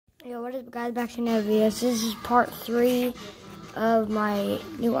What is up, guys? Back to another video. So this is part 3 of my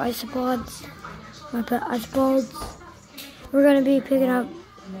new Iceapods, my pet Iceapods. We're gonna be picking up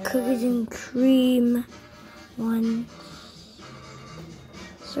cookies and cream one.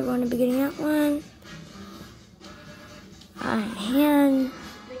 So we're going to be getting that one. And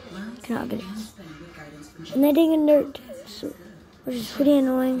cannot get it. And they didn't get dirt, so, which is pretty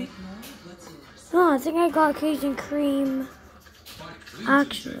annoying. Oh, I think I got cookies and cream.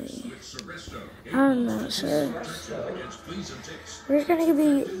 Actually, I don't know, sir. We're just gonna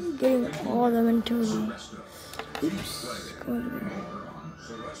be getting all of them into them. Oops. Go over there.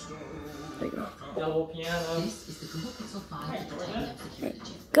 There you go. Double piano. Right.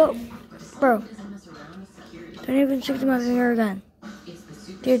 Go, bro. Don't even stick to my finger again.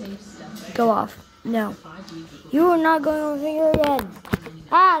 Dude, go off. No. You are not going on my finger again.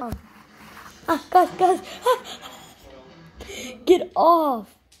 Ah! Guys. Get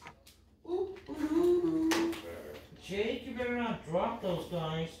off. Jake, you better not drop those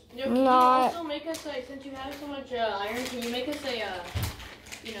guys. Yo, can you also make us a, since you have so much iron, can you make us a,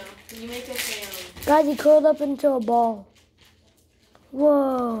 can you make us a, Guys, he curled up into a ball.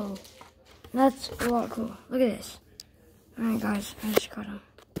 Whoa. That's a lot cool. Look at this. Alright, guys, I just got him.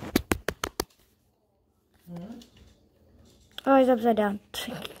 Oh, he's upside down.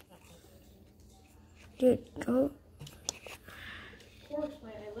 Dude, go. I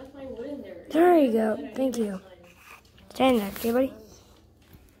left my wood in there. There you go. Thank you. Stand there, okay, buddy?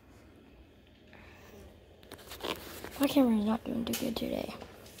 My camera's not doing too good today.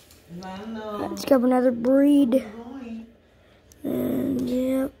 Let's grab another breed. And,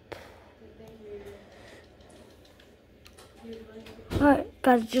 yep. Alright,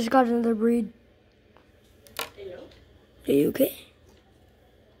 guys, just got another breed. Are you okay?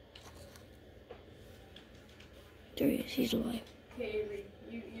 There he is. He's alive. Okay, Avery,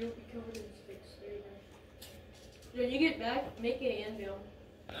 you'll be covered in sticks. There you go. When you get back, make an anvil.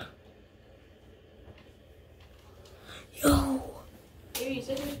 Yo! Avery, you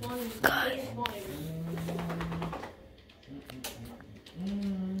said there's one. God. Avery.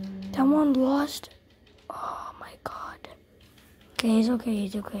 That one lost? Oh my god. Okay, he's okay,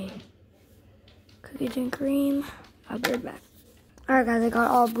 he's okay. Cookies and cream. I'll be right back. Alright, guys, I got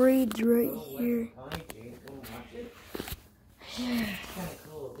all breeds right here. It's kind of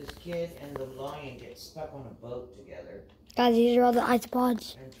cool. This kid and the lion get stuck on a boat together. Guys, these are all the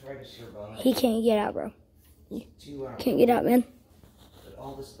Iceapods. And try to survive. He can't get out, bro. Can't get out, man. But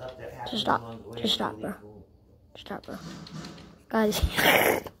all the stuff that happens Just stop. along the way Just is stop, really bro. cool. Stop, bro. Guys.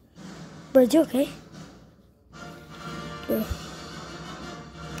 Bro, is you okay? Bro.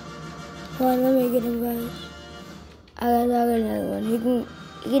 Hold on, let me get him, guys. I got another one.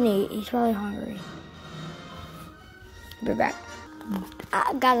 He can eat. He's probably hungry. Be back.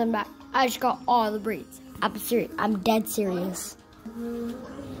 Guys, I'm back. I just got all the breeds. I'm serious. I'm dead serious.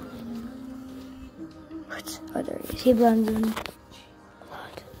 What? Oh, there he is. He blends in.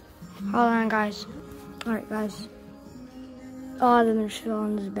 What? Hold on, guys. Alright, guys. All of them are still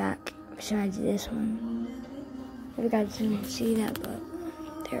on his back. Besides this one. If you guys didn't see that, but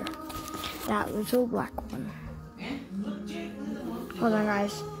there. That little black one. Hold on,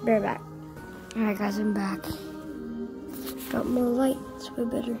 guys. Be right back. Alright, guys, I'm back. Got more light. It's way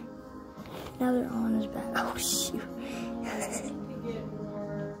better. Now they're on his back. Oh, shoot.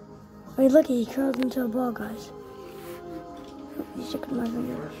 Wait, look, he curled into a ball, guys. Oh, he's sticking my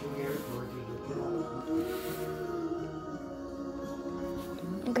finger.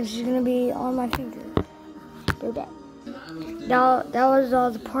 Because she's going to be on my finger. Be right back. Now, that was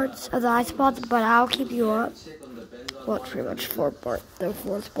all the parts of the Iceapods, but I'll keep you up. Well, it's pretty much the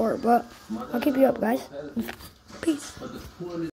fourth part, but I'll keep you up, guys. Peace.